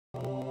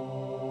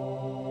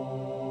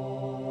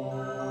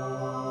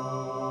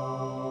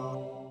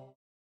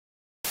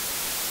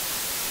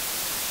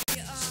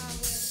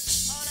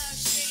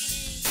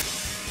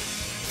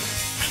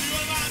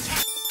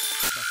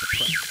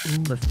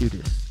let's do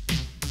this.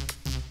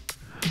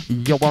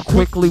 Yo, I'll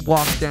quickly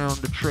walk down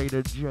to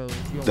Trader Joe's.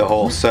 The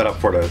whole setup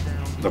for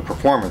the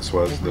performance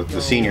was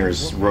the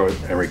seniors wrote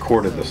and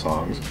recorded the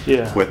songs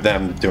with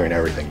them doing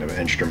everything, the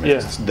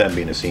instruments, them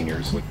being the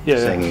seniors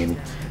singing,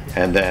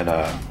 and then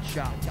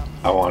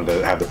I wanted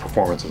to have the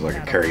performance as like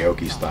a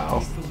karaoke style,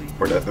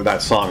 where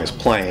that song is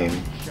playing,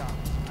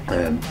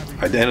 and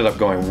I ended up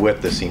going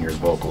with the seniors'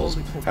 vocals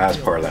as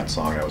part of that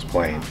song that was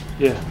playing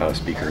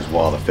speakers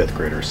while the 5th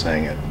graders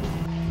sang it.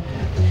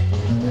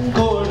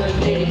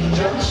 Coordinate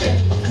conjunction,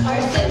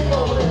 our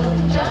simple little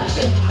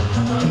conjunction,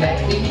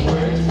 connecting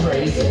words,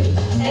 phrases,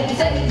 and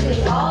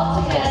sentences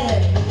all together.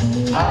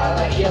 I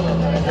like yellow,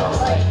 but I don't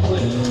like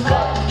blue.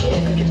 What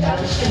is a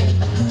conjunction?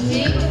 D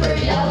for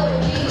yellow,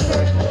 B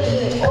for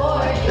blue,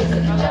 or is a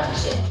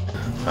conjunction?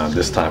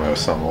 This time it was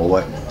something,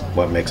 well,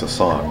 what makes a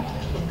song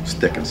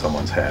stick in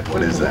someone's head?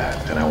 What is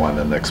that? And I wanted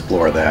them to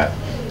explore that,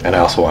 and I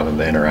also wanted them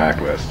to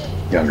interact with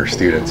younger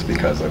students,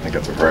 because I think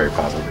it's a very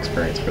positive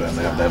experience for them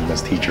to have them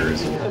as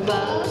teachers.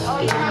 Above,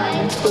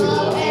 behind,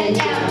 below, and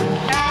down,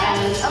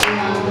 as,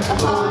 along,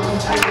 upon,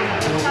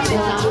 around.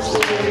 It's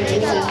auxiliary,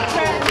 it's a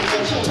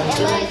preposition. It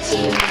lets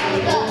you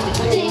know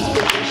the things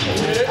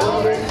position.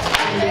 Over,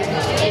 under,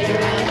 in,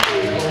 around,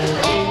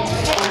 and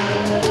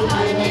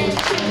behind, and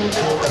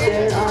to.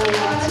 There are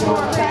lots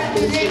more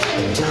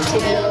prepositions to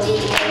build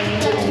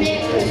the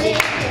mid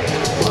position.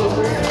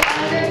 Over,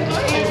 under,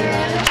 in,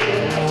 around,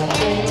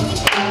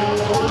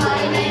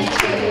 behind and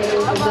to,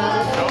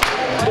 above,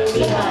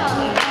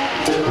 behind,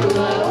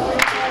 below,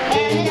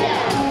 and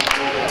down,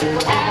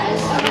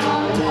 as,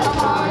 along,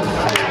 upon,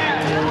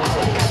 around.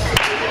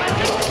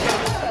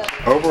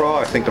 Overall,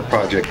 I think the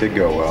project did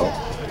go well.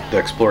 The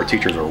Explore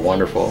teachers were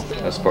wonderful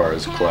as far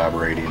as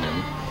collaborating,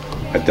 and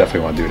I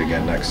definitely want to do it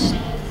again next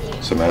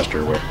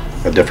semester with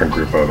a different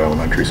group of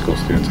elementary school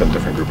students and a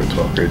different group of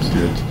 12th grade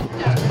students.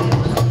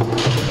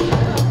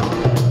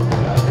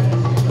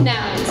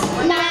 Nouns,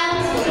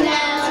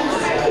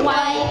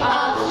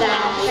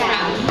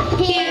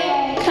 these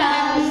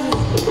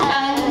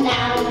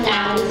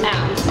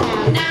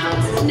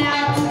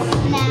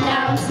are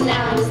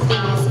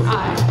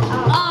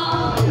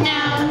all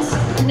nouns,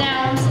 nouns,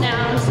 nouns,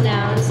 nouns,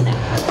 nouns.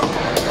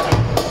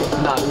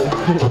 Not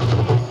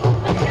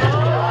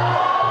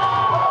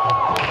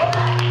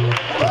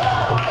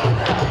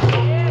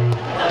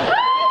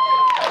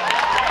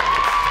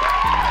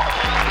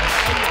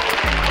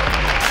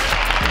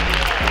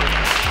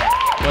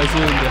What's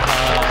in the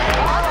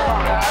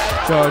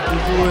house? George is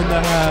in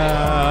the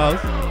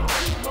house.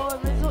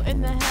 Lorenzo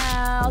in the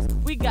house.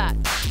 We got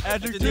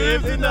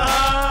Adjectives in the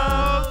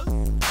house.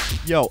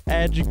 Yo,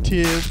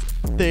 adjectives,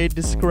 they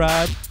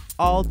describe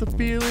all the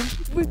feelings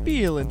we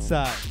feel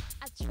inside.